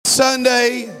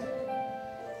Sunday,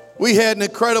 we had an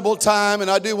incredible time,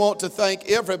 and I do want to thank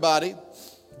everybody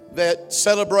that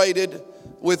celebrated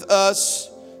with us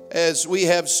as we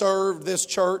have served this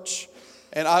church.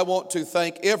 And I want to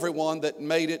thank everyone that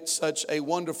made it such a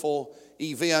wonderful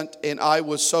event, and I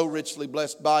was so richly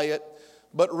blessed by it.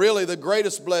 But really, the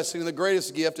greatest blessing and the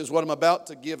greatest gift is what I'm about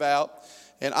to give out.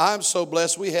 And I'm so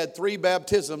blessed. We had 3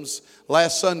 baptisms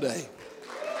last Sunday.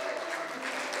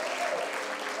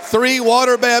 3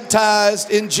 water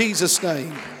baptized in Jesus'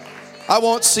 name. I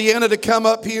want Sienna to come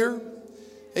up here.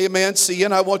 Amen.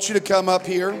 Sienna, I want you to come up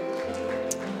here.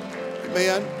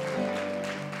 Amen.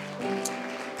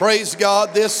 Praise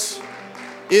God. This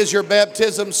is your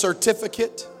baptism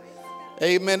certificate.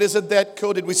 Amen. Isn't that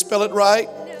cool? Did we spell it right?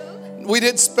 We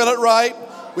didn't spell it right.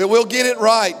 We'll get it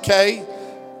right, okay?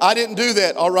 I didn't do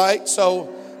that, all right?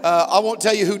 So I won't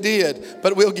tell you who did,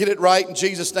 but we'll get it right in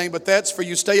Jesus' name. But that's for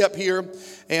you. Stay up here,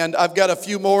 and I've got a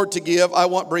few more to give. I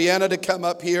want Brianna to come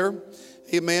up here.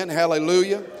 Amen.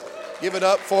 Hallelujah. Give it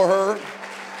up for her.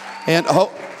 And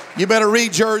you better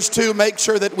read yours too. Make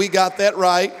sure that we got that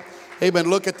right. Amen.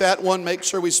 Look at that one. Make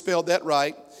sure we spelled that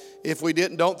right. If we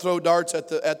didn't, don't throw darts at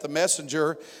the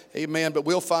messenger. Amen. But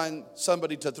we'll find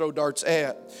somebody to throw darts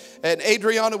at. And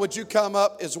Adriana, would you come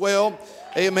up as well?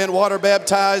 Amen. Water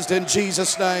baptized in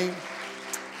Jesus' name.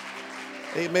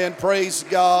 Amen. Praise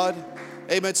God.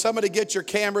 Amen. Somebody get your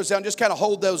cameras down. Just kind of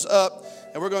hold those up.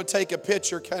 And we're going to take a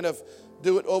picture, kind of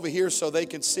do it over here so they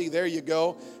can see. There you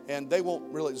go. And they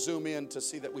won't really zoom in to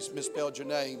see that we misspelled your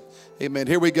name. Amen.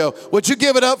 Here we go. Would you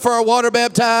give it up for our water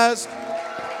baptized?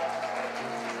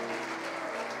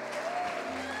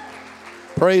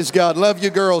 Praise God. Love you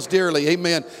girls dearly.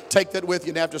 Amen. Take that with you,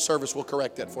 and after service we'll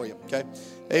correct that for you. Okay.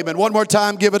 Amen. One more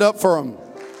time. Give it up for them.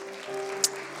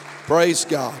 Praise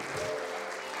God.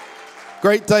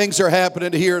 Great things are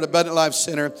happening here at Abundant Life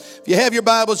Center. If you have your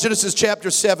Bibles, Genesis chapter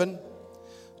 7.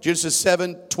 Genesis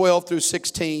 7, 12 through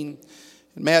 16.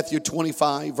 And Matthew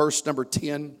 25, verse number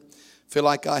 10. I feel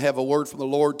like I have a word from the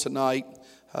Lord tonight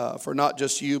for not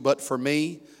just you, but for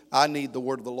me. I need the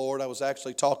word of the Lord. I was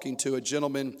actually talking to a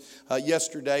gentleman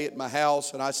yesterday at my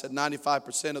house, and I said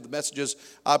 95% of the messages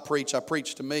I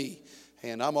preach to me.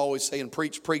 And I'm always saying,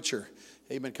 preach, preacher.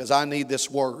 Amen, because I need this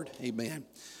word. Amen.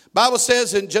 Bible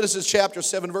says in Genesis chapter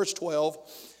 7, verse 12,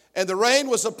 and the rain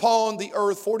was upon the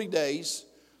earth 40 days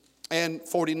and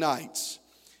 40 nights.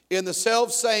 In the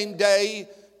selfsame day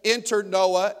entered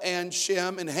Noah and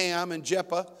Shem and Ham and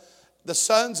Japheth, the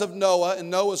sons of Noah and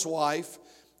Noah's wife,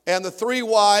 and the 3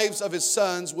 wives of his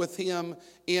sons with him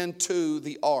into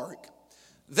the ark.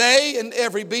 They and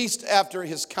every beast after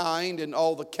his kind, and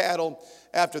all the cattle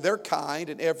after their kind,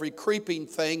 and every creeping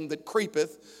thing that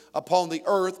creepeth upon the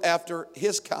earth after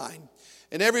his kind,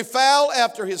 and every fowl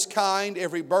after his kind,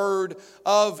 every bird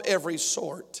of every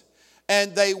sort.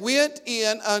 And they went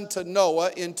in unto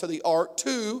Noah into the ark,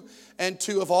 2 and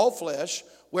 2 of all flesh,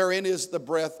 wherein is the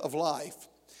breath of life.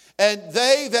 And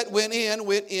they that went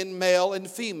in male and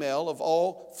female of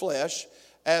all flesh,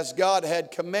 as God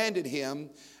had commanded him,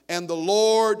 and the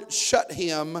Lord shut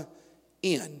him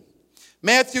in.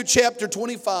 Matthew chapter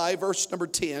 25, verse number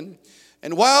 10.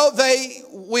 And while they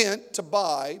went to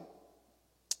buy,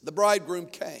 the bridegroom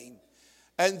came.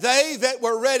 And they that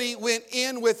were ready went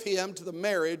in with him to the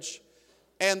marriage,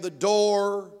 and the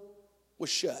door was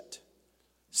shut.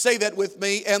 Say that with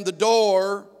me. And the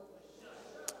door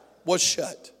was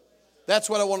shut. That's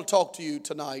what I want to talk to you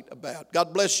tonight about.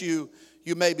 God bless you.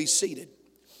 You may be seated.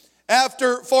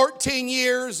 After 14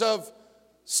 years of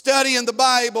studying the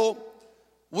Bible,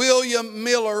 William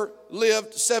Miller lived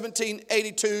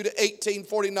 1782 to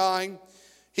 1849.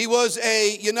 He was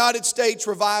a United States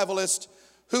revivalist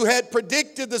who had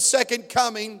predicted the second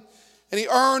coming, and he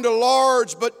earned a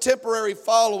large but temporary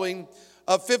following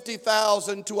of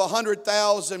 50,000 to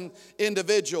 100,000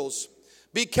 individuals.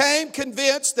 Became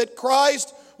convinced that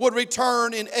Christ would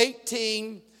return in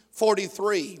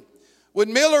 1843.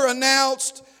 When Miller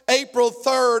announced April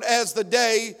 3rd as the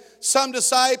day, some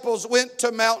disciples went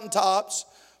to mountaintops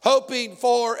hoping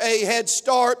for a head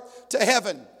start to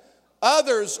heaven.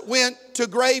 Others went to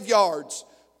graveyards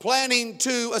planning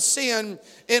to ascend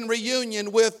in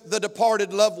reunion with the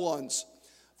departed loved ones.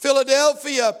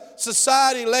 Philadelphia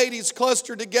society ladies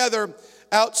clustered together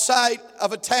outside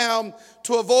of a town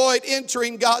to avoid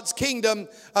entering God's kingdom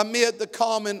amid the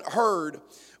common herd.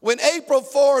 When April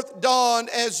 4th dawned,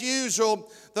 as usual,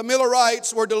 the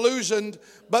Millerites were delusioned,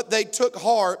 but they took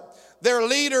heart. Their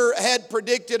leader had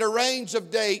predicted a range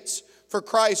of dates for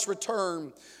Christ's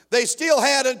return. They still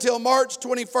had until March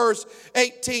 21st,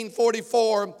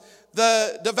 1844.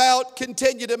 The devout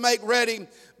continued to make ready,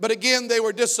 But again, they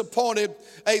were disappointed.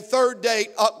 A third date,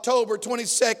 October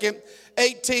 22nd,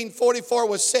 1844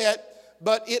 was set,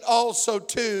 but it also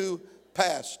too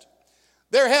passed.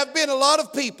 There have been a lot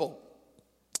of people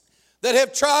that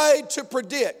have tried to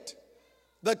predict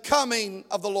the coming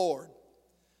of the Lord.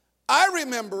 I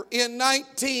remember in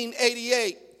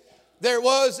 1988, there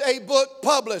was a book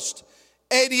published,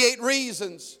 88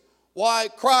 Reasons Why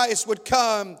Christ Would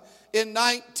Come in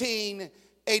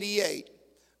 1988.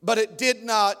 But it did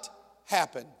not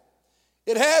happen.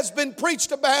 It has been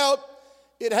preached about.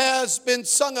 It has been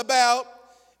sung about.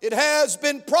 It has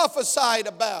been prophesied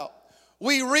about.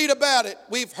 We read about it.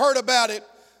 We've heard about it.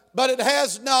 But it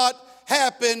has not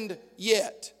happened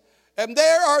yet. And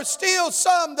there are still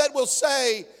some that will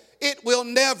say it will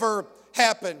never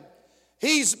happen.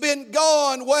 He's been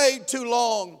gone way too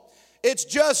long. It's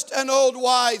just an old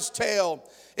wives' tale.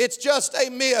 It's just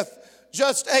a myth,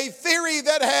 just a theory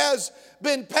that has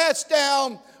been passed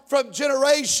down from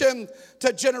generation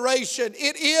to generation.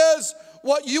 It is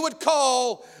what you would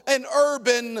call an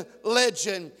urban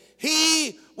legend.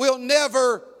 He will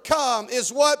never come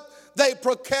is what they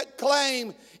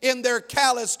proclaim in their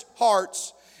calloused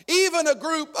hearts. Even a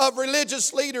group of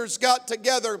religious leaders got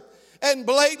together and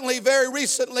blatantly, very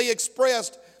recently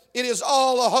expressed, it is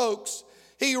all a hoax.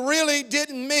 He really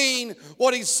didn't mean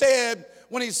what he said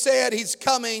when he said he's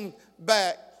coming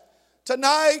back.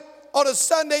 Tonight, on a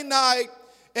Sunday night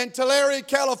in Tulare,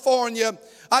 California,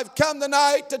 I've come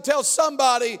tonight to tell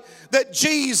somebody that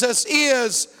Jesus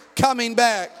is coming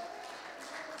back.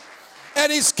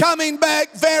 And he's coming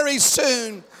back very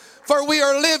soon, for we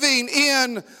are living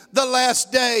in the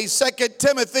last days. 2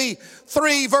 Timothy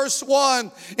 3 verse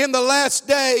 1, in the last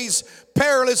days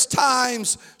perilous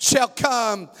times shall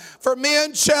come. For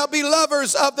men shall be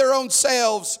lovers of their own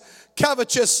selves,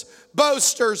 covetous,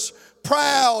 boasters,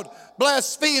 proud,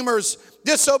 blasphemers,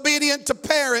 disobedient to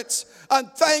parents,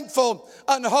 unthankful,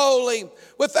 unholy,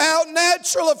 without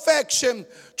natural affection,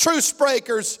 truce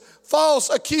breakers, false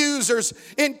accusers,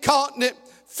 incontinent,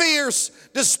 fierce,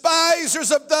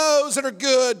 despisers of those that are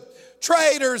good,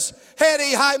 traitors,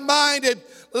 heady, high-minded,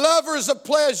 lovers of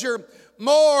pleasure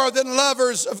more than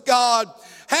lovers of God,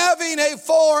 having a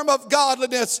form of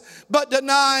godliness, but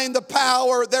denying the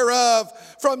power thereof.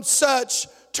 From such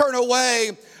turn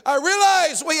away. I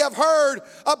realize we have heard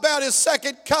about his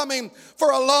second coming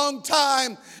for a long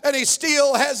time, and he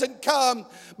still hasn't come.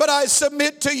 But I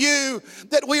submit to you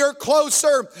that we are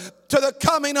closer to the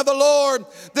coming of the Lord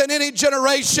than any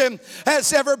generation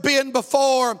has ever been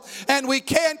before. And we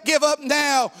can't give up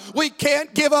now. We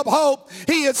can't give up hope.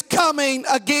 He is coming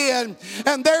again.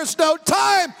 And there's no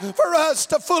time for us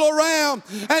to fool around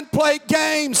and play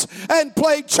games and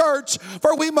play church,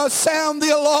 for we must sound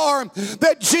the alarm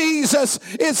that Jesus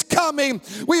is coming.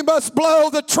 We must blow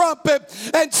the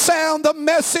trumpet and sound the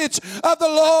message of the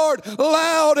Lord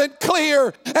loud and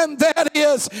clear, and that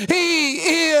is,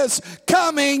 he is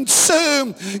coming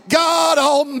soon. God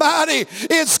Almighty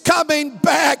is coming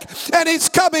back, and he's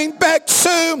coming back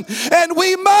soon, and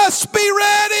we must be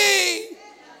ready.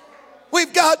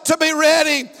 We've got to be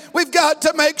ready. We've got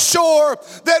to make sure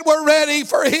that we're ready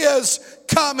for his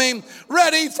coming,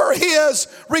 ready for his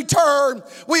return.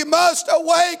 We must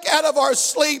awake out of our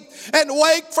sleep and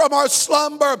wake from our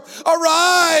slumber.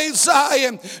 Arise,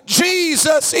 Zion.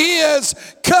 Jesus is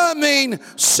coming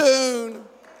soon.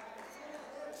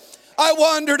 I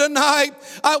wonder tonight,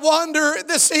 I wonder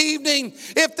this evening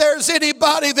if there's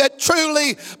anybody that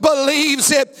truly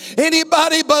believes it.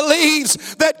 Anybody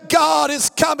believes that God is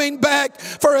coming back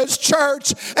for his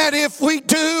church. And if we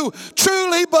do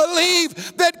truly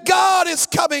believe that God is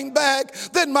coming back,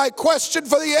 then my question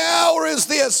for the hour is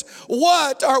this: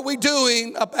 what are we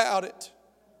doing about it?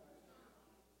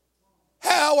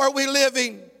 How are we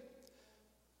living?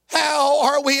 How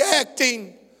are we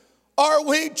acting? Are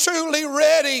we truly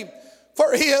ready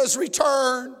for his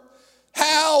return?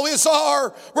 How is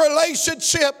our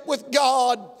relationship with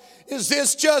God? Is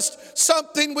this just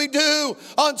something we do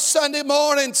on Sunday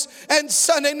mornings and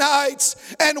Sunday nights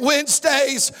and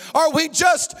Wednesdays? Are we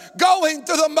just going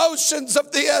through the motions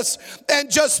of this and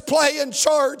just playing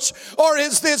church? Or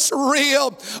is this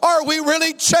real? Are we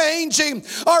really changing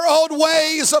our old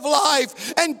ways of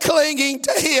life and clinging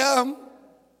to him?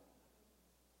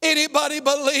 Anybody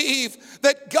believe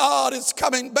that God is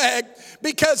coming back?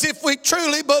 Because if we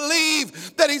truly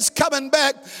believe that he's coming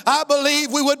back, I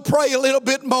believe we would pray a little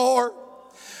bit more.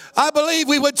 I believe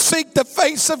we would seek the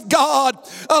face of God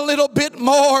a little bit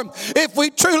more. If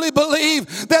we truly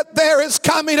believe that there is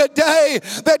I mean, a day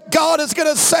that God is going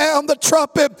to sound the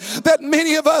trumpet, that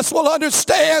many of us will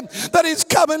understand that He's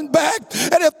coming back.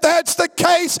 And if that's the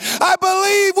case, I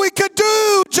believe we could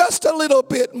do just a little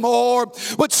bit more.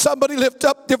 Would somebody lift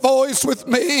up their voice with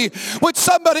me? Would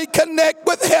somebody connect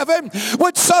with heaven?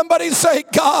 Would somebody say,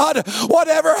 God,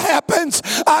 whatever happens,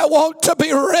 I want to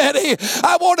be ready.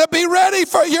 I want to be ready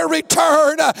for your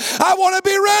return. I want to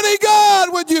be ready,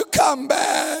 God, when you come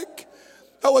back.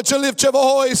 Oh, would you lift your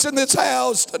voice in this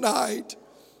house tonight?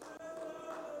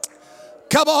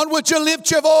 Come on, would you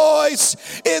lift your voice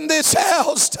in this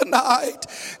house tonight?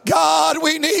 God,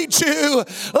 we need you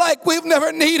like we've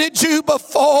never needed you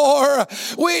before.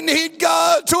 We need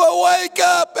God to wake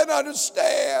up and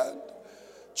understand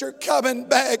that you're coming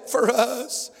back for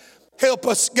us. Help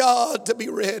us, God, to be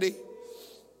ready.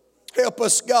 Help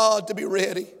us, God, to be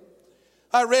ready.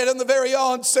 I read in the very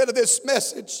onset of this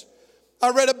message, I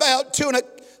read about two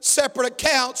separate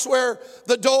accounts where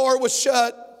the door was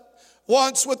shut.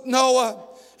 Once with Noah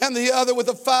and the other with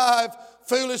the 5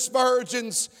 foolish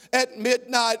virgins at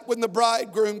midnight when the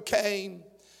bridegroom came.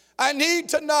 I need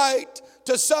tonight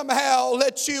to somehow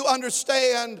let you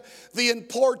understand the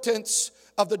importance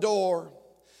of the door.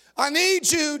 I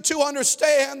need you to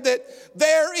understand that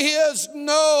there is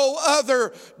no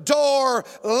other door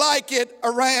like it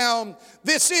around.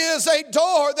 This is a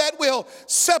door that will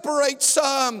separate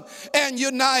some and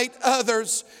unite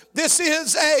others. This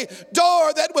is a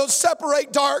door that will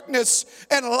separate darkness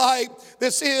and light.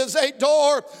 This is a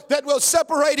door that will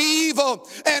separate evil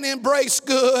and embrace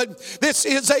good. This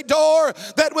is a door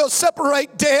that will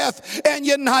separate death and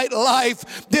unite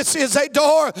life. This is a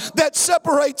door that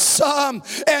separates some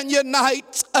and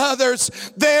unites others.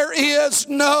 There is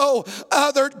no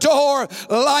other door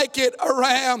like it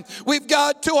around. We've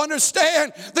got to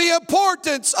understand the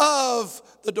importance of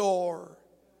the door.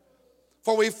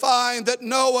 For we find that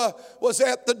Noah was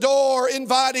at the door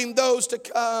inviting those to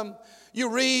come. You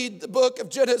read the book of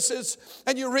Genesis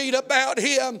and you read about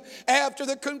him after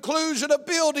the conclusion of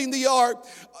building the ark.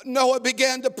 Noah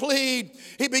began to plead.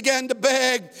 He began to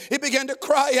beg. He began to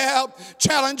cry out,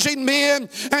 challenging men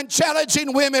and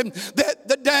challenging women that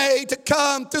the day to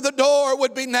come through the door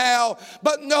would be now.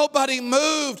 But nobody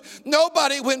moved.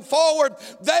 Nobody went forward.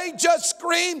 They just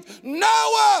screamed,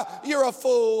 Noah, you're a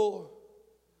fool.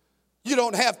 You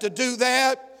don't have to do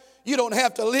that. You don't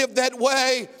have to live that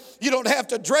way. You don't have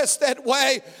to dress that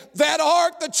way. That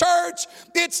ark, the church,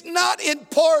 it's not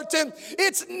important.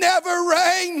 It's never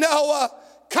rained, Noah.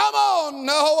 Come on,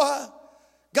 Noah.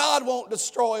 God won't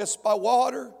destroy us by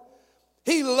water.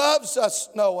 He loves us,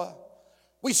 Noah.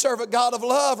 We serve a God of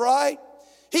love, right?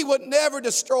 He would never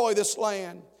destroy this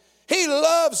land. He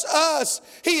loves us.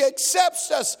 He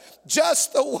accepts us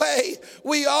just the way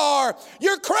we are.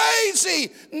 You're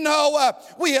crazy, Noah.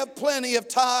 We have plenty of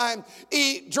time.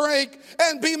 Eat, drink,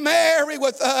 and be merry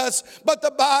with us. But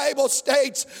the Bible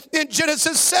states in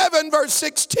Genesis 7 verse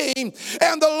 16,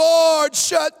 and the Lord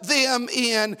shut them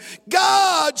in.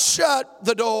 God shut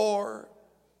the door.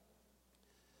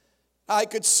 I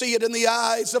could see it in the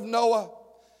eyes of Noah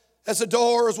as the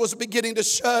doors was beginning to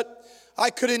shut. I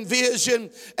could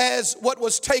envision as what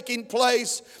was taking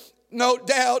place, no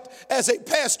doubt, as a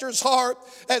pastor's heart,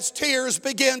 as tears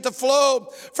began to flow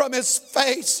from his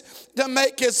face to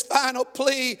make his final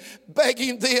plea,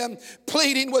 begging them,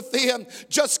 pleading with them,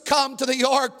 just come to the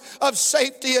ark of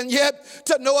safety. And yet,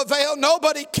 to no avail,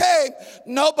 nobody came,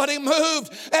 nobody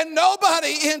moved, and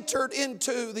nobody entered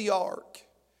into the ark.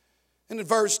 And in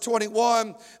verse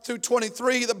 21 through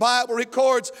 23, the Bible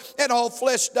records, and all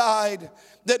flesh died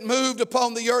that moved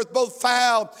upon the earth, both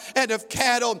fowl and of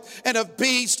cattle and of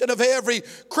beast and of every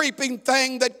creeping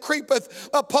thing that creepeth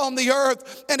upon the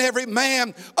earth, and every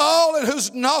man, all in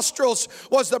whose nostrils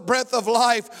was the breath of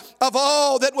life, of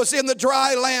all that was in the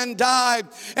dry land died,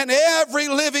 and every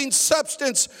living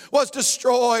substance was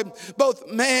destroyed,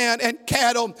 both man and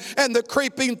cattle and the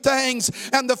creeping things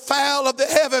and the fowl of the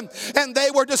heaven, and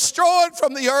they were destroyed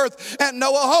from the earth, and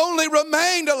Noah only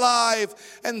remained alive,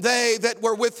 and they that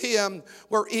were with him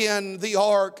were in the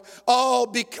ark, all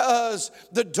because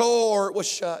the door was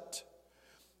shut.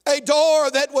 A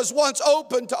door that was once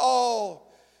open to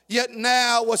all, yet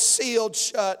now was sealed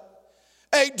shut.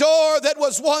 A door that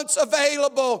was once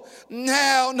available,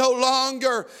 now no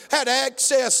longer had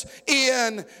access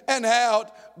in and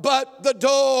out, but the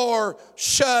door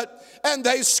shut. And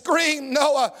they screamed,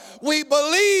 Noah, we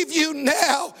believe you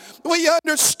now. We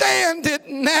understand it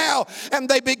now. And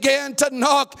they began to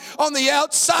knock on the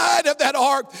outside of that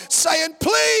ark, saying,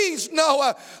 please,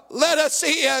 Noah, let us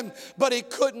in. But he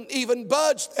couldn't even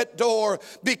budge that door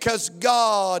because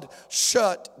God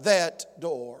shut that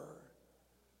door.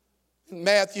 In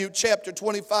Matthew chapter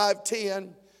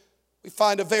 25:10, we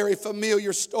find a very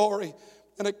familiar story,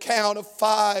 an account of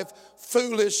 5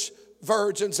 foolish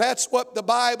virgins. That's what the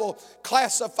Bible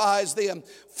classifies them.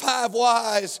 5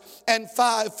 wise and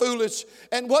 5 foolish.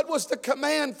 And what was the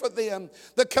command for them?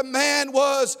 The command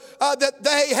was that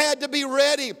they had to be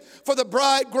ready for the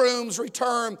bridegroom's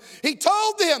return. He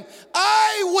told them,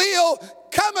 I will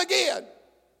come again.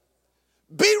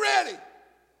 Be ready.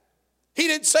 He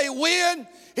didn't say when.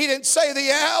 He didn't say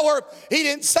the hour. He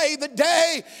didn't say the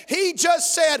day. He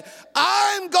just said,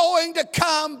 I'm going to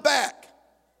come back.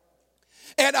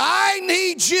 And I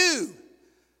need you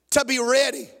to be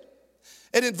ready.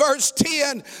 And in verse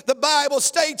 10, the Bible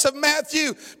states of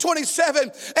Matthew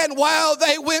 27, and while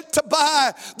they went to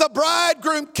buy, the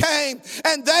bridegroom came,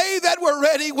 and they that were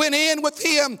ready went in with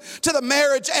him to the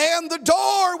marriage, and the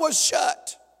door was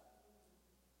shut.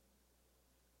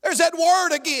 There's that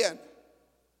word again.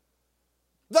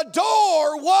 The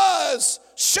door was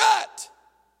shut.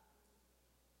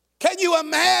 Can you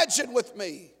imagine with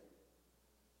me?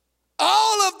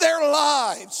 All of their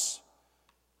lives,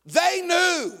 they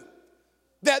knew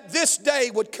that this day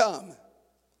would come.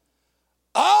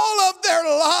 All of their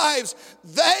lives,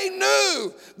 they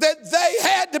knew that they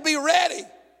had to be ready.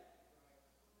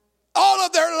 All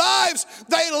of their lives,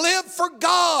 they lived for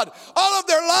God. All of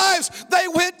their lives, they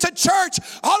went to church.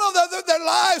 All of their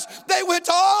lives, they went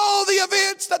to all the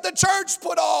events that the church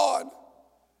put on.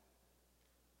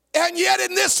 And yet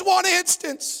in this one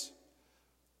instance,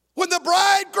 when the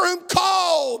bridegroom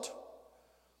called,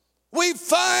 we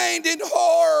find in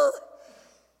horror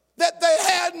that they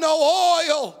had no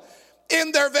oil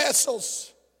in their vessels.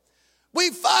 We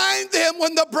find them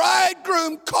when the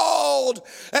bridegroom called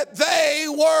that they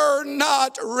were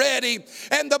not ready.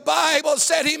 And the Bible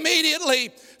said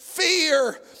immediately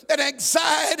fear and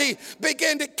anxiety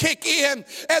began to kick in.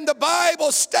 And the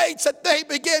Bible states that they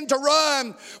began to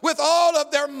run with all of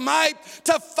their might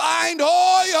to find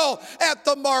oil at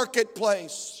the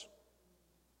marketplace.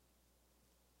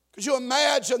 Could you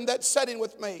imagine that setting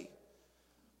with me?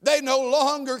 They no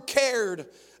longer cared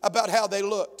about how they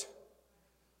looked.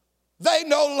 They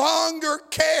no longer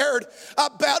cared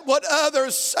about what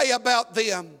others say about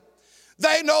them.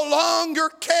 They no longer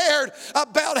cared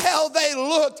about how they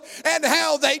looked and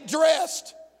how they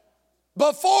dressed.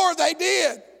 Before they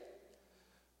did.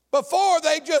 Before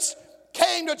they just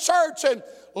came to church and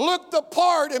looked the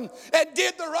part and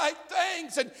did the right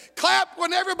things and clapped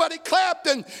when everybody clapped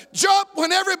and jumped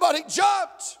when everybody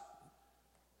jumped.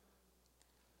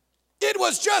 It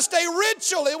was just a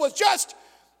ritual. It was just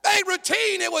a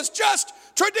routine. It was just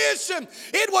tradition.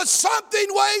 It was something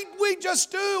we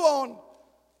just do on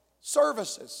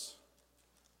services.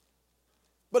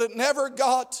 But it never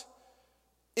got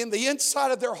in the inside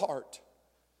of their heart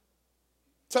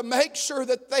to make sure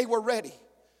that they were ready.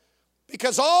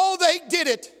 Because all they did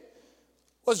it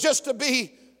was just to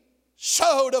be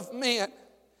showed of men.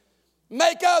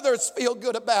 Make others feel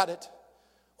good about it.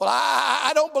 Well,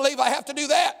 I don't believe I have to do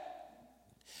that.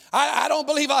 I don't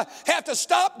believe I have to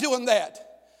stop doing that.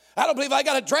 I don't believe I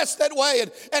got to dress that way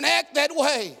and act that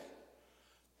way.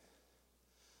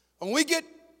 When we get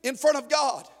in front of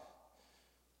God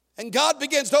and God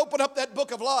begins to open up that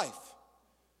book of life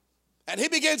and He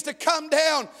begins to come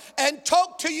down and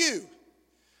talk to you,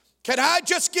 can I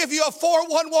just give you a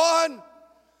 411?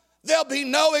 There'll be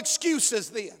no excuses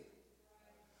then.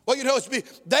 Well, you know,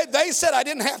 they said I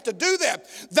didn't have to do that.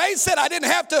 They said I didn't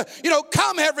have to,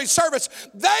 come every service.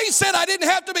 They said I didn't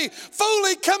have to be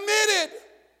fully committed.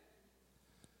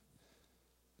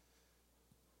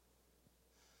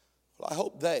 Well, I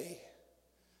hope they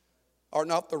are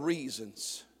not the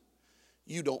reasons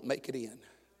you don't make it in.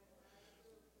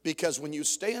 Because when you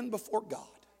stand before God,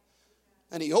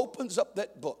 and He opens up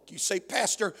that book, you say,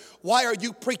 Pastor, why are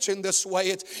you preaching this way?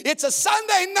 It's a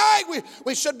Sunday night.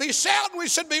 We should be shouting. We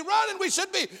should be running. We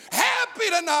should be happy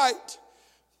tonight.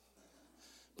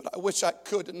 But I wish I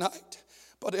could tonight.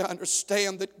 But I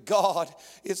understand that God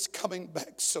is coming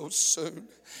back so soon.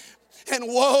 And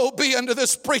woe be unto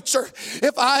this preacher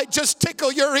if I just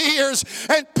tickle your ears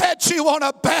and pat you on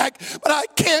the back. But I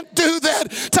can't do that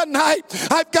tonight.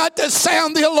 I've got to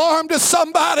sound the alarm to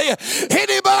somebody.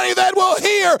 Anybody that will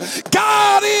hear,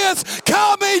 God is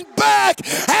coming back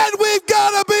and we've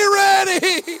got to be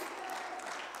ready.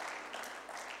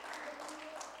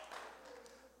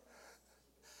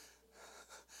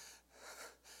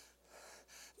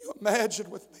 You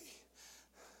imagine with me.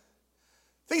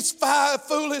 These 5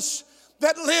 foolish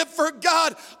that lived for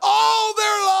God all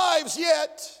their lives,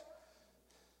 yet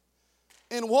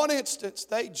in one instance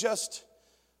they just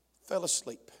fell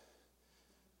asleep.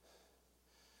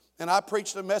 And I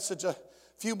preached a message a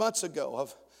few months ago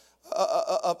of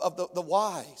the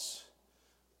wise.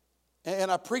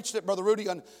 And I preached it, Brother Rudy,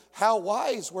 on how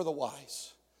wise were the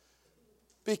wise.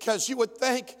 Because you would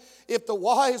think if the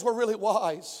wise were really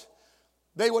wise,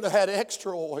 they would have had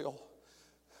extra oil.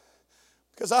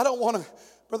 Because I don't want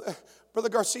to, Brother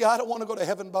Garcia, I don't want to go to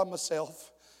heaven by myself.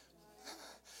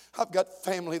 I've got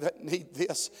family that need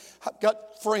this. I've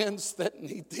got friends that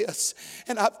need this.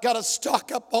 And I've got to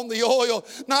stock up on the oil,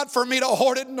 not for me to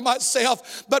hoard it into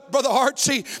myself. But Brother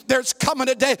Archie, there's coming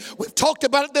a day. We've talked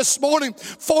about it this morning.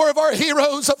 4 of our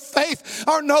heroes of faith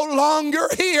are no longer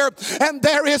here. And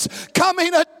there is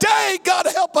coming a day, God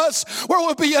help us, where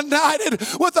we'll be united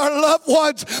with our loved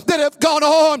ones that have gone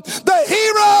on. The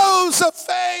heroes of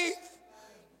faith.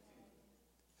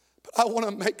 But I want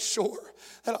to make sure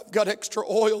that I've got extra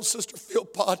oil, Sister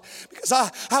Philpott, because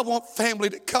I want family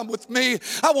to come with me.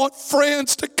 I want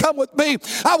friends to come with me.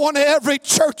 I want every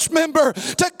church member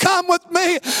to come with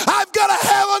me. I've got to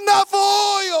have enough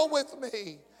oil with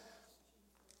me.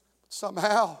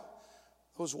 Somehow,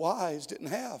 those wise didn't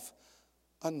have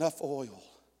enough oil.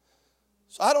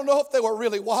 So I don't know if they were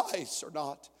really wise or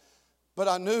not, but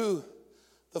I knew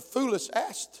the foolish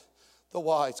asked the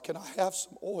wise, can I have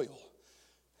some oil?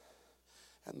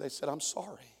 And they said, I'm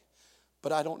sorry,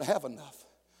 but I don't have enough.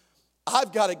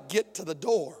 I've got to get to the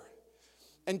door.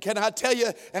 And can I tell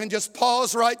you, and just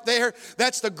pause right there,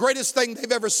 that's the greatest thing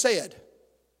they've ever said.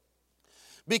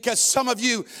 Because some of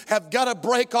you have got to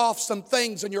break off some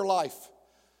things in your life.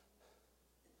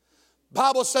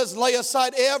 Bible says, lay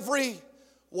aside every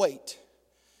weight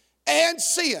and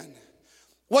sin,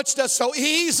 which does so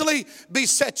easily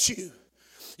beset you.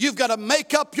 You've got to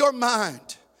make up your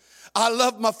mind. I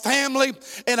love my family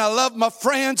and I love my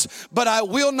friends, but I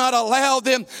will not allow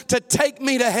them to take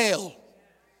me to hell.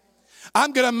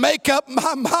 I'm going to make up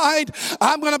my mind.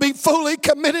 I'm going to be fully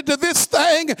committed to this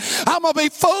thing. I'm going to be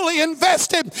fully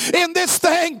invested in this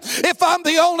thing. If I'm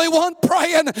the only one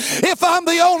praying, if I'm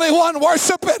the only one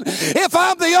worshiping, if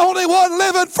I'm the only one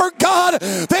living for God,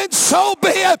 then so be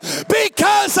it,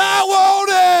 because I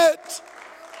want it.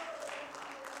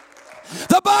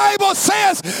 The Bible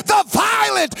says the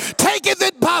violent taketh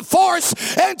it by force,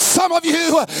 and some of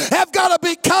you have got to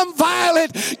become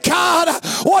violent. God,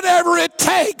 whatever it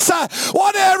takes,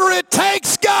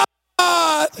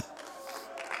 God.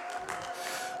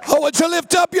 Oh, would you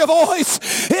lift up your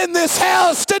voice in this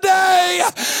house today?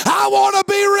 I want to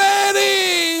be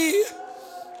ready.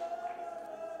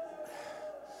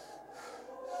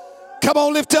 Come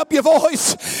on, lift up your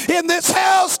voice in this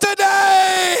house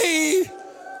today.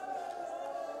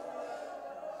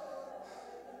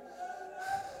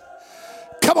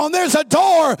 Come on, there's a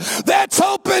door that's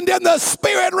opened in the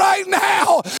spirit right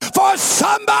now for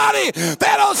somebody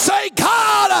that'll say,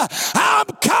 God, I'm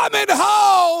coming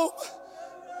home.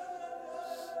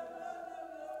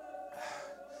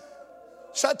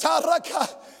 Shataraka,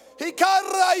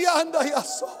 Hikarayanda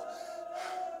Yaso,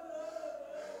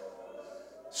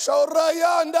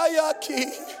 Shorayanda Yaki.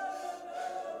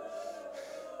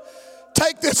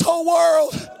 Take this whole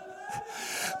world,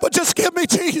 but just give me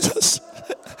Jesus.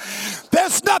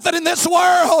 There's nothing in this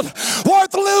world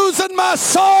worth losing my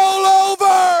soul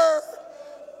over.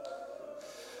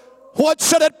 What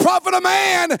should it profit a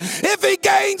man if he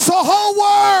gains the whole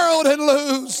world and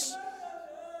lose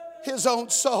his own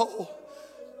soul?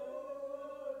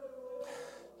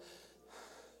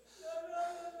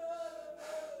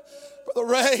 Brother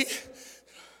Ray,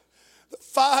 the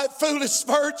 5 foolish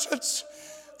virgins,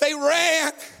 they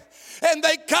ran. And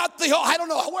they got the oil. I don't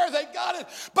know where they got it,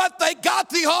 but they got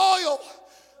the oil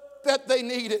that they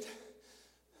needed.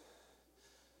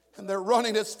 And they're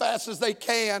running as fast as they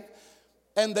can.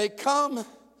 And they come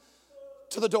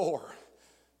to the door.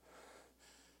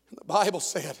 And the Bible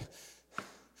said,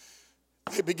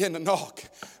 they begin to knock.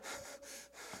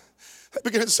 They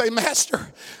begin to say,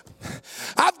 Master,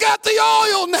 I've got the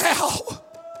oil now.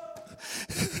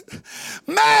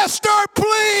 Master,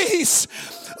 please,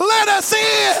 let us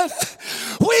in.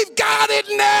 We've got it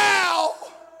now.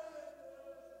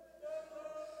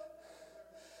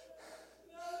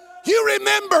 You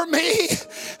remember me.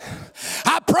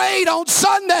 I prayed on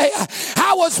Sunday.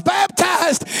 I was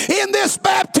baptized in this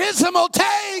baptismal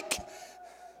tank.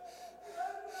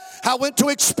 I went to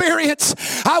experience.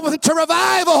 I went to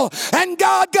revival. And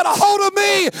God got a hold of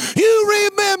me. You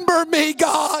remember me,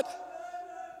 God.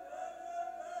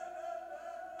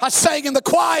 I sang in the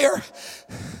choir.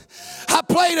 I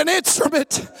played an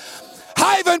instrument.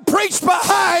 I even preached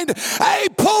behind a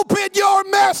pulpit your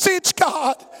message,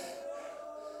 God.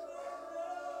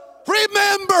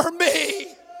 Remember me.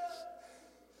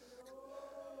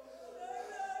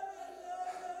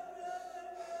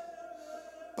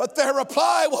 But their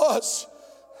reply was,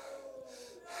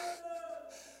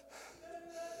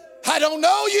 I don't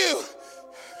know you.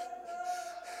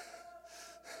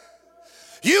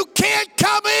 You can't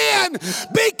come in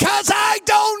because I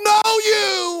don't know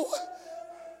you.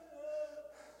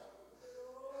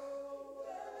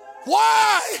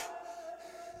 Why?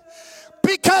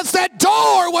 Because that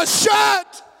door was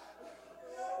shut.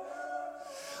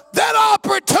 That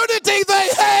opportunity they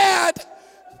had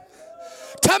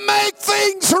to make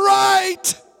things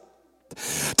right,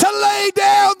 to lay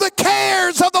down the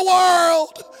cares of the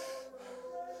world.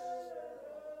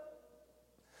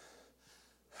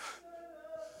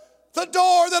 The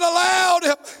door that allowed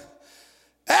him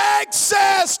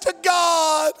access to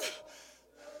God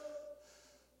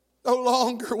no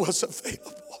longer was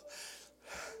available.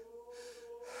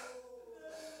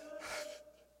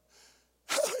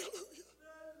 Hallelujah.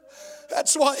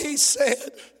 That's why he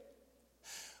said,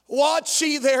 watch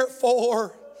ye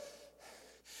therefore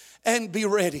and be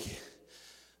ready,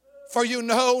 for you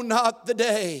know not the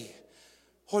day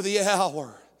or the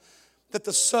hour that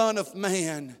the Son of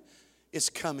Man is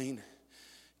coming.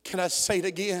 Can I say it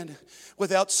again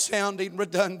without sounding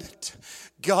redundant?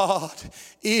 God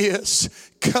is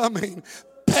coming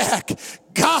back.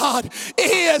 God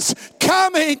is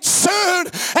coming soon,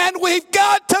 and we've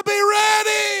got to be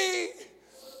ready.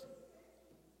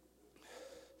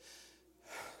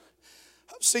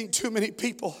 I've seen too many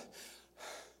people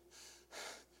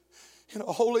in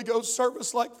a Holy Ghost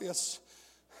service like this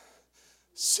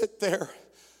sit there,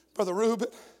 Brother Reuben,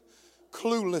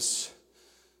 clueless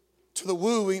to the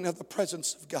wooing of the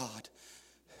presence of God.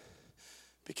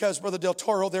 Because, Brother Del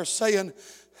Toro, they're saying,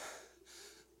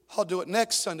 I'll do it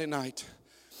next Sunday night.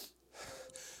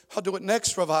 I'll do it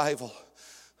next revival.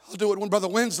 I'll do it when Brother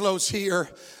Winslow's here.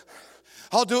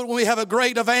 I'll do it when we have a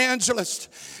great evangelist.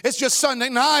 It's just Sunday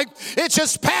night. It's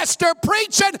just pastor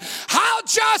preaching. I'll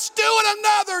just do it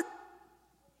another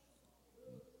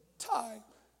time.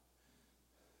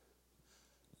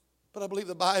 But I believe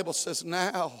the Bible says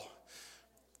now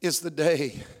is the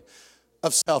day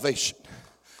of salvation.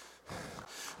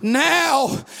 Now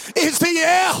is the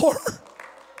hour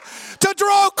to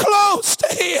draw close to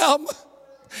Him.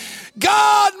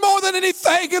 God, more than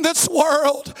anything in this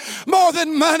world, more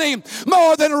than money,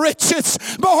 more than riches,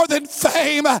 more than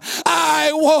fame,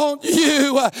 I want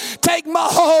you. Take my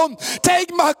home,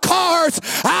 take my cars.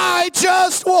 I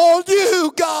just want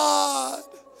you, God.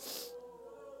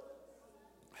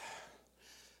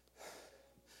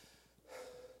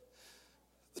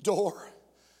 The door,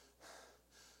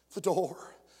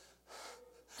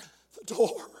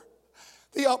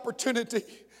 the opportunity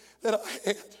that I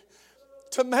had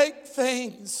to make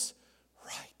things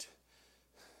right.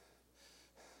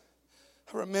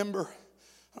 I remember,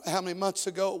 I don't know how many months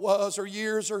ago it was, or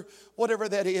years, or whatever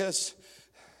that is,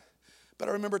 but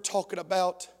I remember talking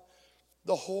about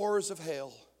the horrors of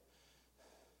hell.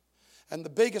 And the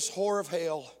biggest horror of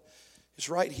hell is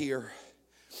right here.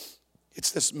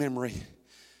 It's this memory.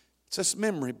 It's this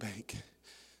memory bank.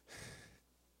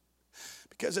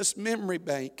 Because this memory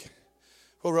bank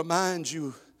will remind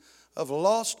you of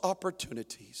lost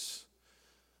opportunities,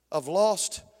 of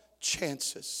lost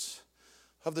chances,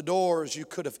 of the doors you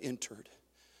could have entered.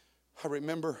 I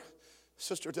remember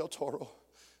Sister Del Toro.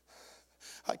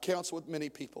 I counsel with many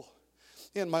people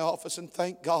in my office, and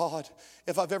thank God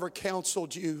if I've ever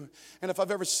counseled you and if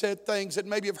I've ever said things that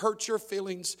maybe have hurt your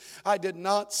feelings. I did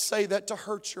not say that to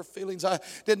hurt your feelings. I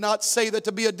did not say that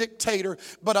to be a dictator,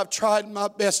 but I've tried my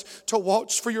best to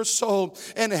watch for your soul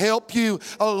and help you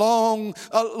along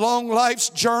a long life's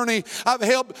journey. I've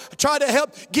tried to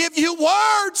help give you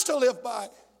words to live by.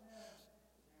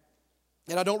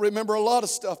 And I don't remember a lot of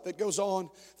stuff that goes on.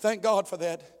 Thank God for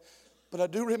that. But I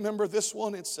do remember this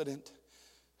one incident.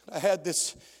 I had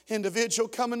this individual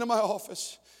come into my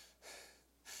office.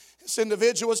 This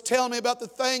individual was telling me about the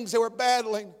things they were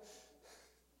battling.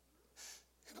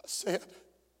 And I said,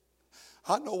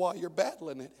 I know why you're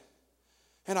battling it.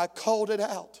 And I called it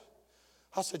out.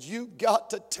 I said, you got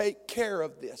to take care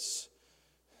of this.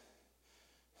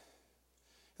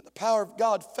 And the power of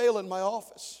God fell in my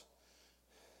office.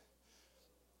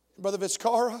 And Brother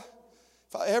Vizcarra,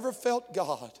 if I ever felt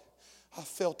God, I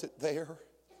felt it there.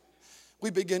 We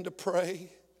began to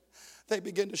pray. They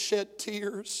began to shed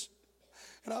tears.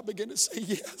 And I began to say,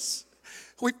 yes,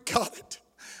 we've got it.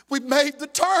 We made the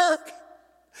turn.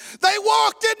 They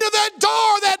walked into that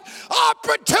door, that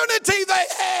opportunity they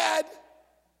had.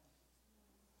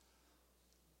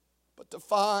 But to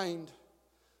find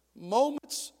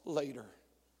moments later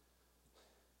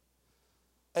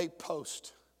a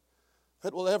post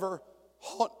that will ever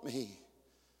haunt me,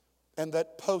 and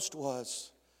that post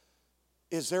was,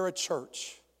 Is there a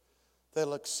church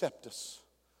that'll accept us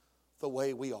the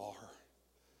way we are?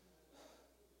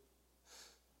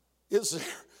 Is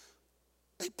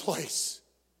there a place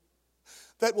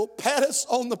that will pat us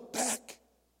on the back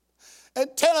and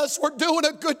tell us we're doing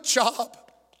a good job?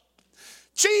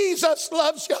 Jesus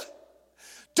loves you.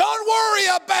 Don't worry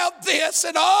about this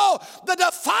and all the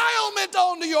defilement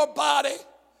onto your body.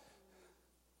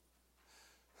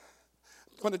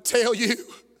 I'm going to tell you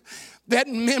that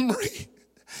memory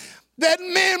that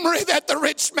the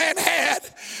rich man had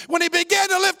when he began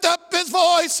to lift up his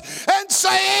voice and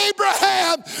say,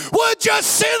 Abraham, would you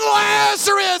send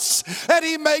Lazarus? And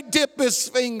he may dip his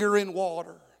finger in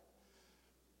water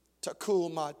to cool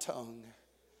my tongue.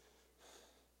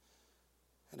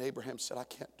 And Abraham said, I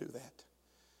can't do that.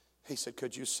 He said,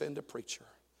 could you send a preacher?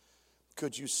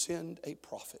 Could you send a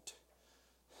prophet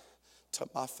to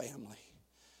my family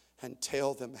and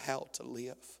tell them how to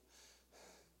live?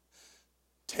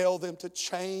 Tell them to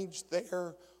change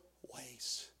their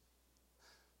ways.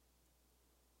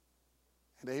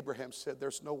 And Abraham said,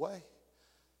 there's no way,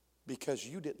 because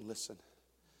you didn't listen.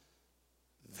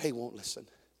 They won't listen.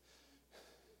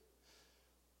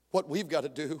 What we've got to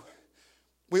do,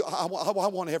 I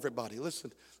want everybody,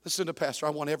 listen to Pastor, I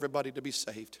want everybody to be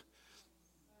saved.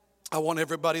 I want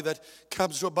everybody that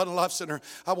comes to Abundant Life Center,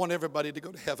 I want everybody to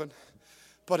go to heaven.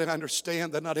 But I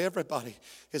understand that not everybody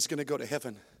is going to go to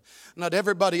heaven. Not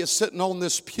everybody is sitting on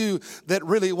this pew that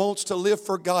really wants to live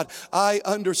for God. I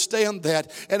understand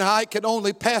that. And I can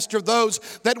only pastor those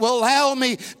that will allow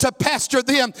me to pastor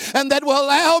them and that will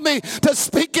allow me to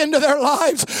speak into their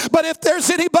lives. But if there's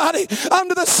anybody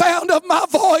under the sound of my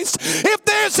voice, if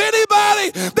there's anybody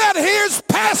that hears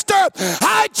Pastor,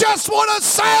 I just want to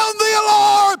sound the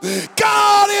alarm.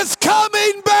 God is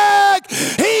coming back.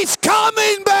 He's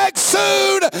coming back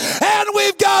soon. And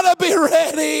we've got to be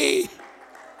ready.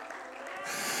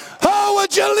 Oh,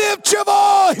 would you lift your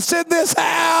voice in this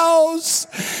house?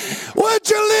 Would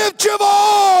you lift your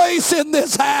voice in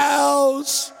this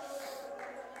house?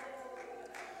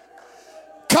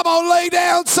 Come on, lay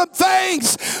down some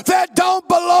things that don't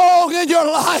belong in your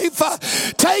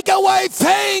life. Take away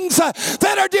things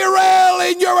that are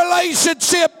derailing your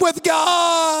relationship with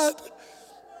God.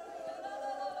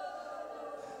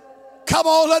 Come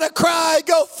on, let a cry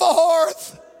go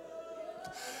forth.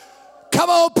 Come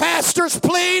on, pastors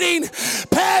pleading,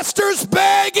 pastors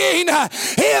begging.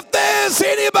 If there's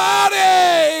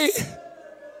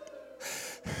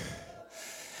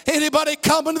anybody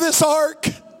coming to this ark,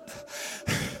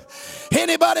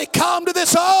 anybody come to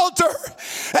this altar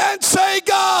and say,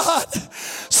 God,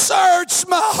 search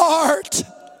my heart.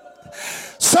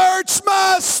 Search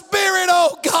my spirit,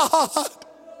 oh God.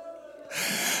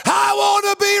 I want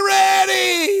to be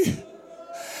ready.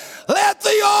 Let the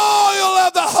oil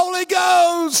of the Holy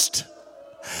Ghost,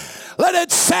 let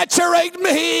it saturate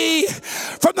me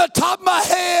from the top of my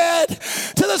head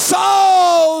to the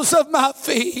soles of my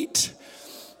feet.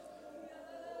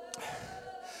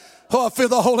 Oh, I feel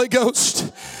the Holy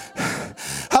Ghost.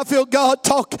 I feel God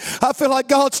talk. I feel like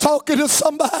God's talking to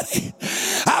somebody.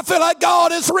 I feel like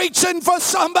God is reaching for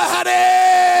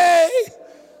somebody.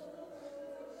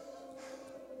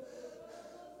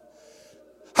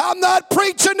 I'm not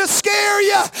preaching to scare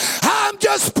you. I'm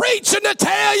just preaching to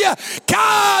tell you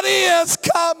God is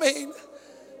coming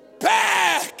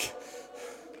back.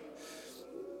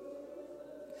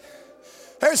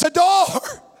 There's a door.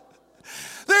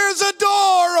 There's a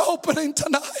door opening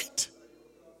tonight.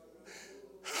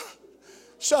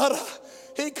 Shara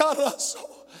hikaraso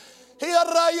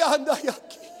hiarayanda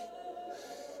yaki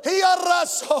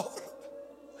hiaraso.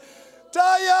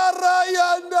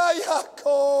 Tayarayanda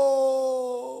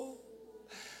yako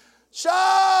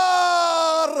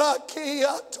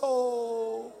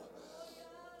Sharakiato.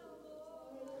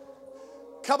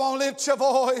 Come on, lift your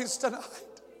voice tonight.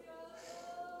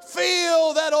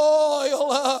 Fill that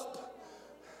oil up.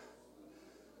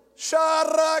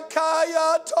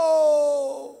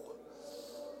 Sharakayato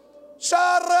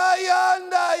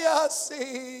Sharayanda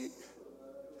yasi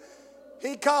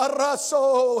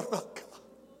Hikarasoraka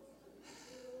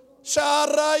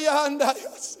Sharayanda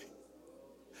yasi.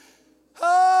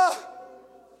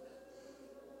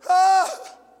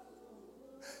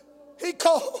 He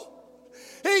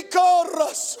called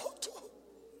Rasoto.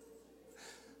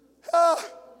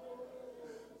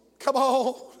 Come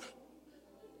on.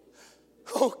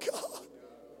 Oh God.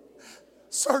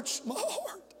 Search my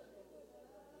heart.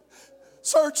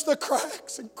 Search the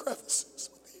cracks and crevices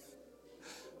within.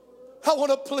 I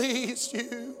want to please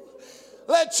you.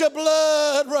 Let your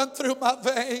blood run through my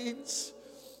veins.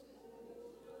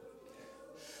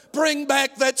 Bring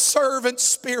back that servant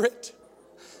spirit.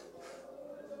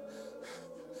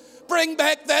 Bring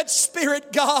back that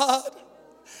spirit, God,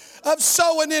 of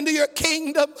sowing into your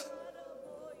kingdom.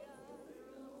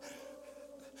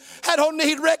 I don't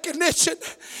need recognition.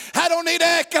 I don't need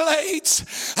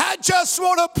accolades. I just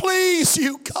want to please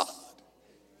you, God.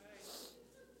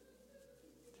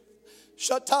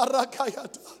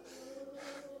 Shatarakayata.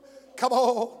 Come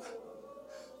on.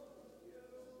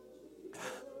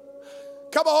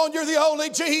 Come on, you're the only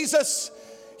Jesus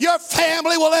your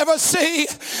family will ever see.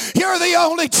 You're the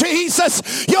only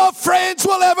Jesus your friends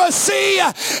will ever see.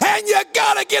 And you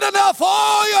got to get enough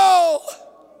oil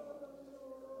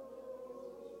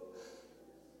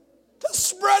to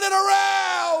spread it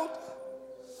around.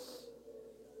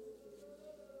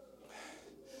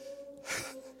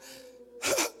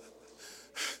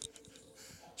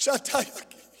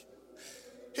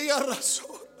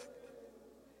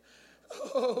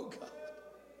 Oh, God.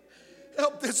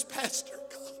 Help this pastor,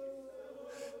 God.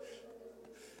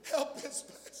 Help this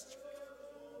pastor.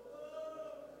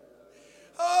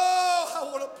 Oh, I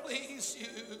want to please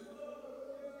you.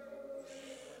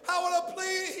 I want to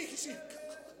please you,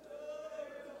 God.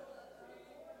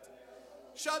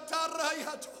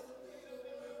 Shatarayato.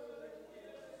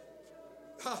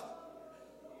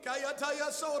 Kayataya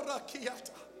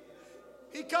sorakiata.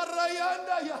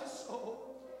 Ikarayanda yaso.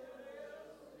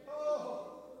 Oh.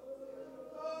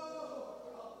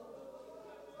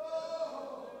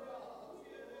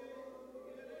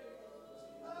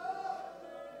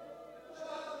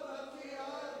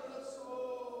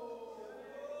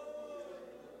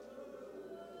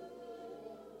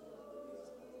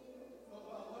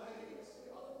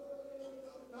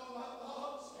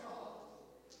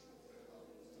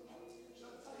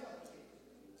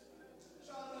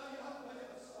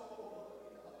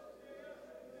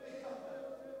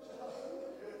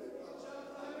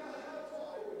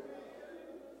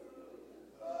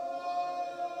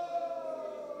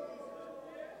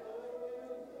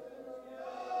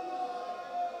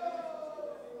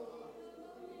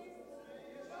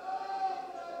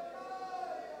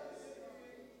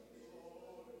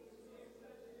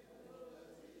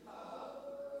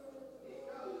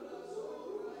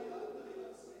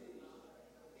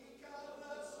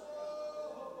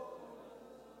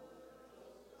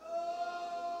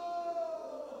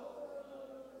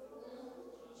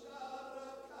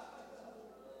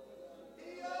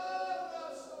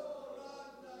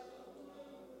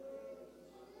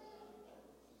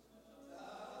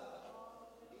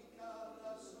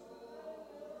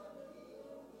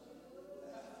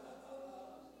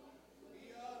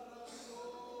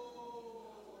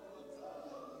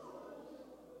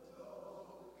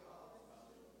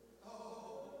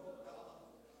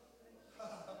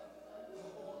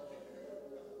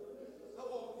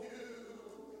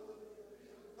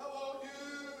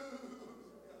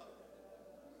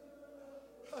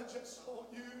 I just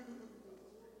want you.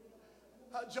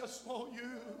 I just want you.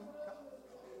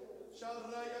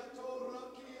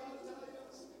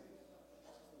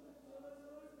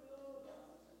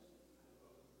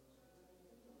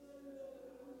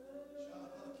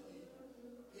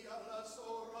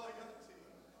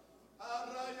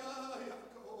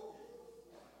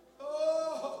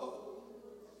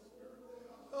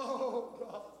 Oh,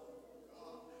 God.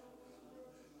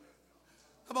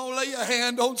 I'm going to lay a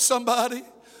hand on somebody.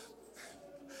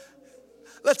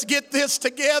 Let's get this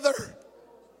together.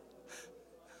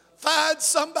 Find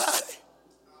somebody.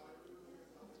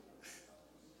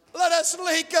 Let us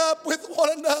link up with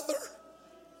one another.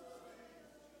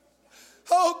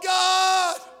 Oh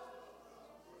God,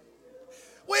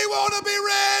 we want to be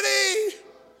ready.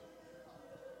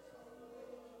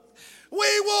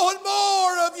 We want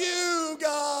more of you,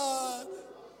 God.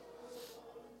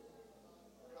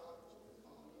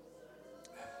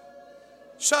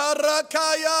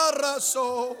 Sharakaya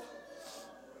raso.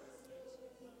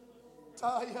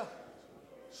 Taya.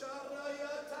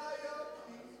 Sharaya taya.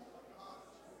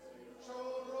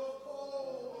 Choroko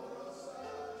rasa.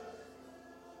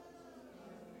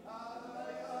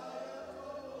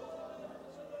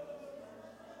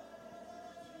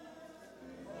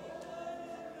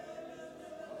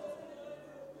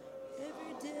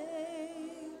 Every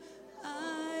day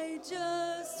I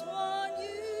just want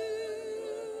you.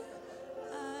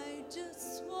 I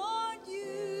just want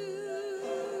you.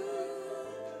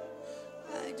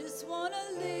 I just want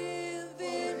to live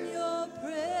in your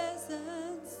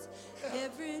presence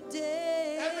every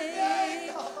day. Every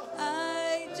day, God.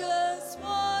 I just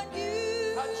want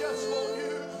you. I just want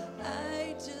you.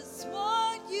 I just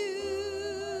want you.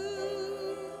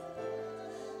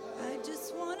 I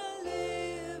just want to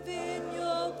live in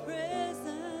your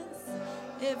presence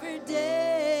every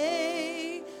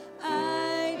day.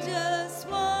 I just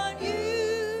want you.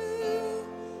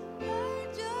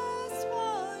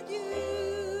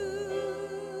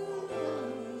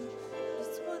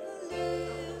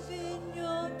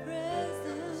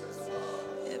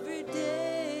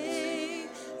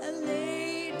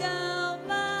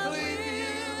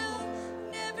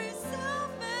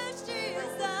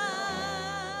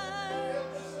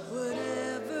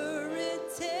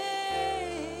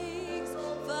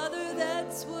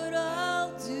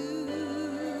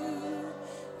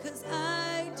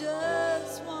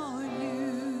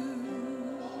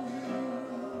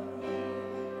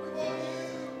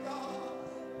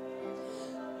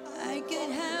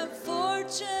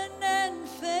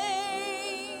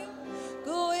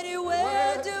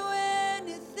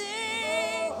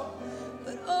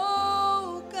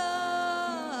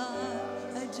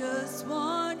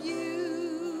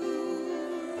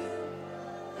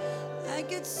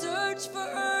 could search for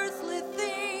earthly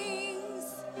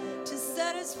things to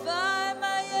satisfy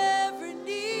my every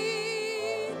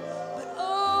need, but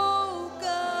oh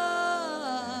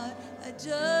God, I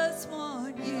just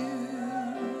want you.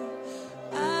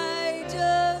 I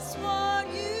just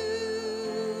want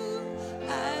you.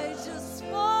 I just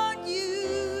want you.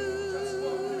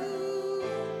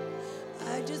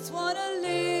 I just want to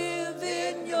live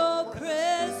in your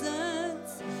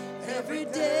presence every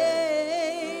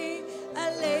day.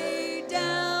 I lay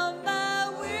down my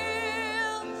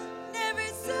will and every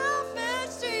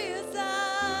selfish desire.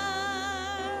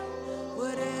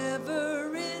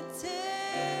 Whatever it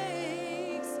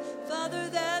takes, Father,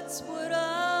 that's what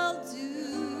I'll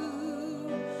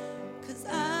do. 'Cause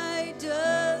I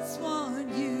just want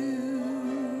you.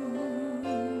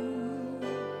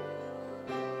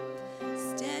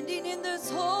 Standing in this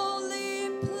holy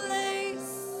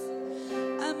place,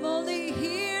 I'm only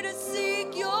here to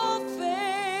seek your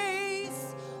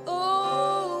face.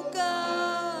 Oh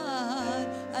God,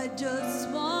 I just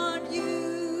want you.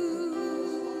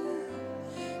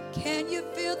 Can you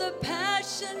feel the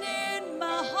passion in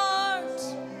my heart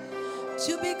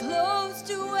to be close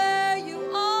to where you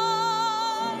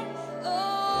are?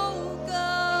 Oh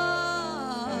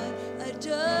God, I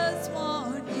just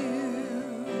want you.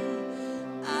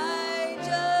 I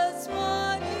just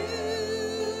want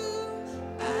you.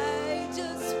 I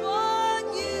just want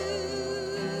you.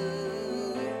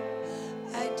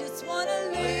 I just want to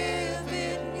live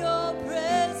in your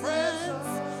presence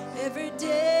every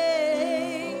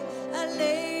day. I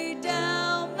lay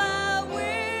down my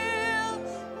will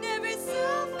and every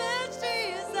selfish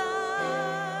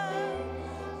desire.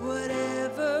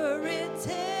 Whatever it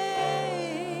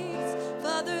takes,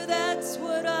 Father, that's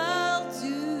what I'll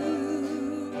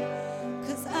do.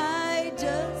 'Cause I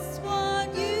just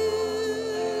want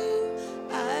you.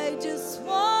 I just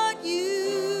want you.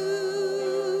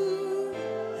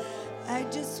 I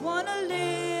just want to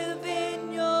live in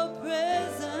your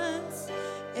presence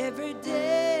every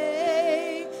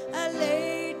day. I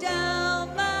lay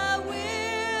down my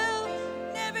will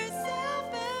and every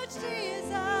selfish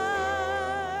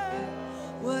desire.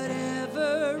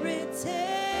 Whatever it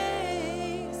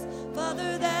takes,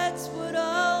 Father, that's what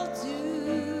I'll do.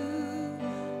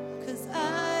 'Cause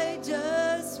I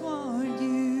just want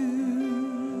you.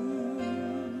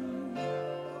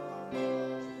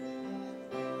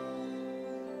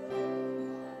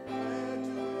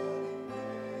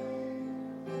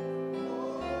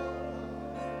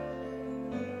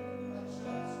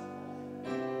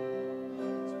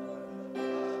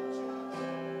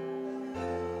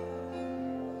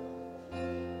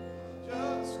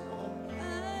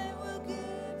 I will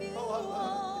give you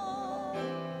all.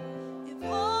 If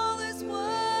all is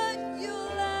what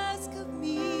you'll ask of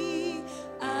me,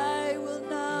 I will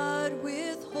not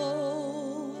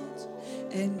withhold.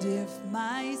 And if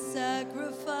my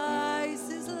sacrifice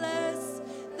is less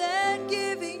than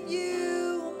giving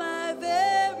you my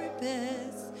very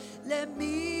best, let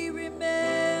me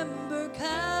remember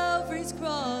Calvary's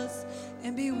cross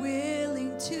and be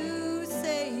willing to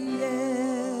say yes.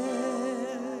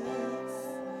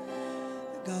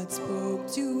 God spoke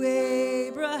to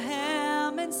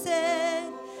Abraham and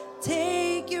said,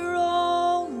 take your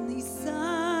only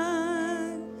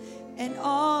son and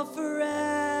offer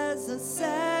as a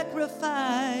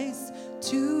sacrifice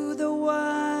to the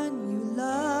one you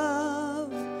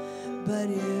love. But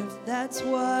if that's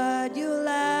what you'll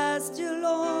ask, dear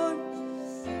Lord,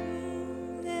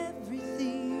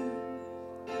 everything.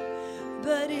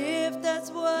 But if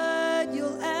that's what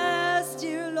you'll ask,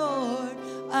 dear Lord,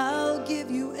 I'll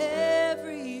give you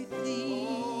everything.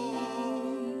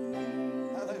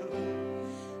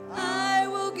 I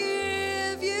will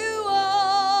give you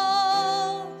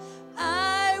all.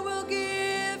 I will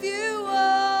give you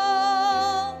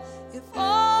all. If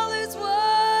all is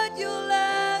what you'll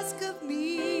ask of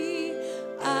me,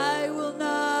 I will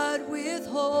not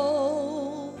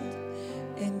withhold.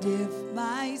 And if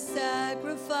my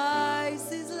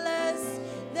sacrifice is less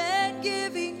than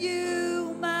giving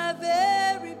you my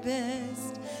very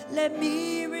best, let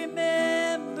me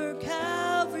remember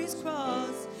Calvary's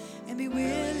cross and be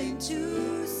willing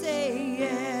to say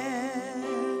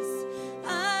yes.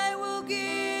 I will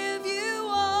give you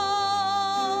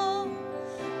all.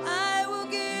 I will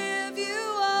give you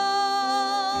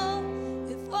all.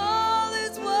 If all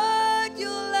is what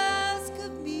you'll ask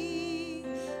of me,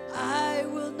 I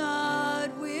will not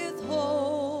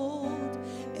withhold.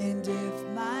 And if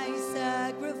my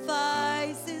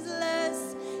sacrifice is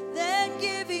less than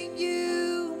giving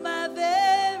you my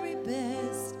very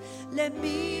best, let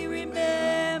me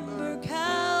remember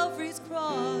Calvary's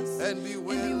cross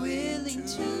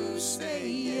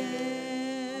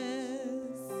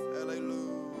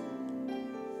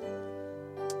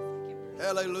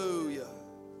Hallelujah.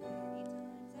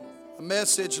 A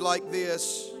message like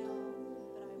this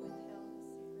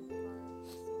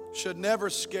should never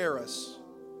scare us,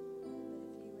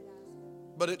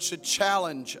 but it should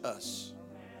challenge us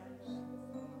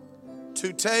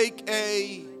to take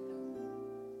a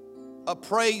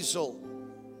appraisal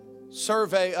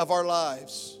survey of our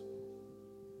lives,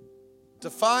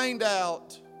 to find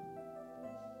out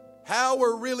how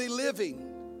we're really living.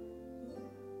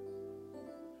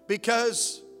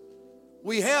 Because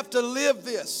we have to live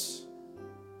this,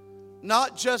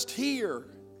 not just here,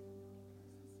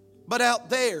 but out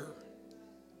there.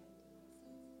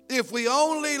 If we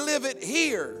only live it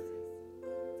here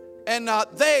and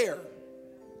not there,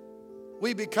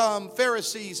 we become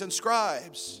Pharisees and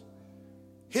scribes,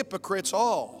 hypocrites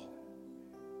all.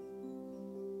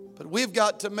 But we've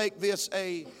got to make this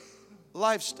a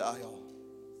lifestyle.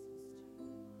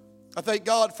 I thank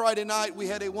God Friday night we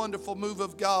had a wonderful move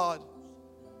of God.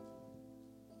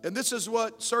 And this is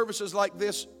what services like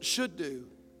this should do.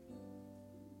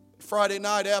 Friday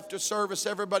night after service,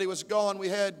 everybody was gone. We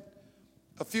had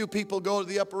a few people go to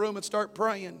the upper room and start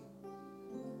praying.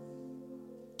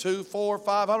 2, 4,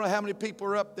 5, I don't know how many people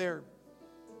were up there.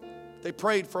 They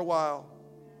prayed for a while.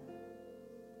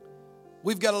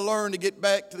 We've got to learn to get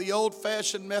back to the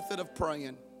old-fashioned method of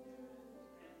praying.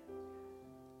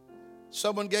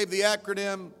 Someone gave the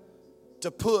acronym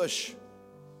to PUSH.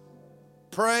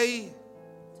 Pray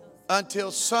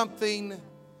until something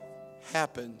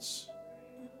happens.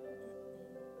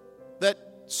 That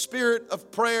spirit of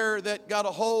prayer that got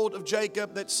a hold of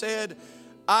Jacob that said,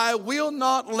 I will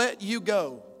not let you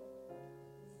go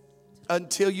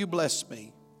until you bless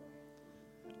me.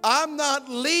 I'm not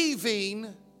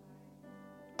leaving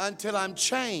until I'm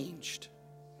changed.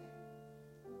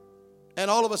 And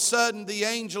all of a sudden, the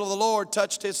angel of the Lord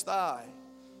touched his thigh,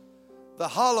 the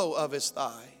hollow of his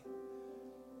thigh.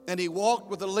 And he walked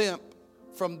with a limp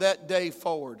from that day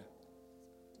forward.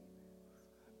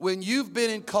 When you've been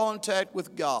in contact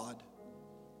with God,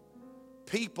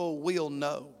 people will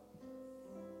know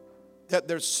that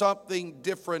there's something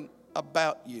different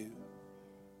about you.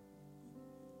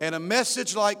 And a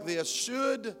message like this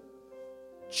should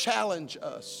challenge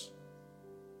us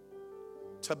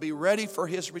to be ready for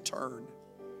His return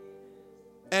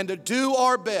and to do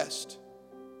our best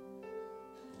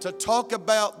to talk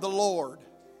about the Lord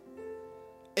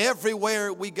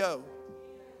everywhere we go.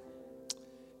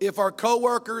 If our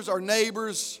coworkers, our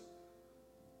neighbors,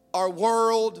 our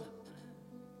world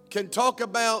can talk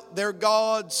about their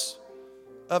gods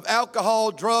of alcohol,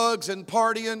 drugs, and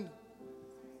partying,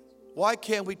 why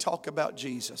can't we talk about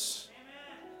Jesus?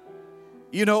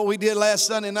 You know what we did last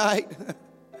Sunday night?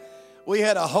 We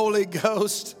had a Holy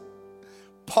Ghost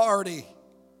party.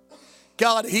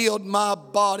 God healed my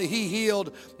body. He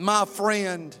healed my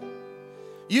friend.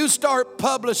 You start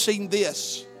publishing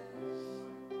this,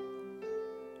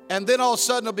 and then all of a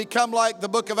sudden it'll become like the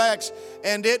book of Acts,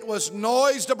 and it was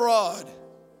noised abroad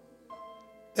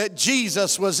that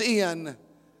Jesus was in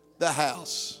the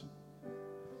house.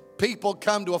 People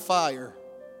come to a fire.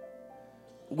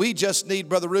 We just need,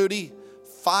 Brother Rudy,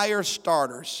 fire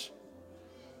starters,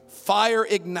 fire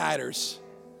igniters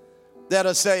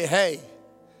that'll say, hey,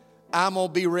 I'm going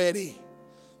to be ready.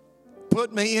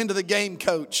 Put me into the game,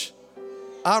 coach.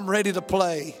 I'm ready to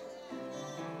play.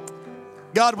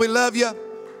 God, we love you.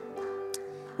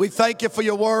 We thank you for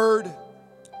your word.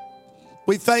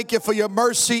 We thank you for your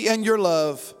mercy and your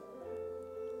love.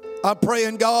 I'm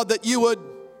praying, God, that you would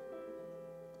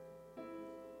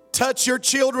touch your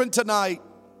children tonight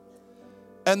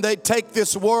and they take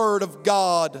this word of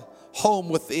God home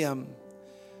with them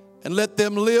and let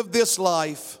them live this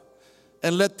life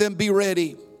and let them be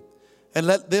ready and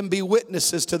let them be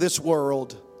witnesses to this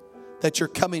world that you're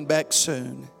coming back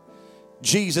soon. In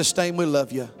Jesus' name we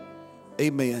love you.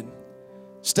 Amen.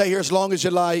 Stay here as long as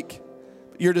you like.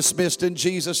 You're dismissed in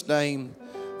Jesus' name.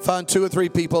 Find 2 or 3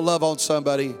 people, love on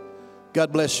somebody.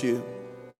 God bless you.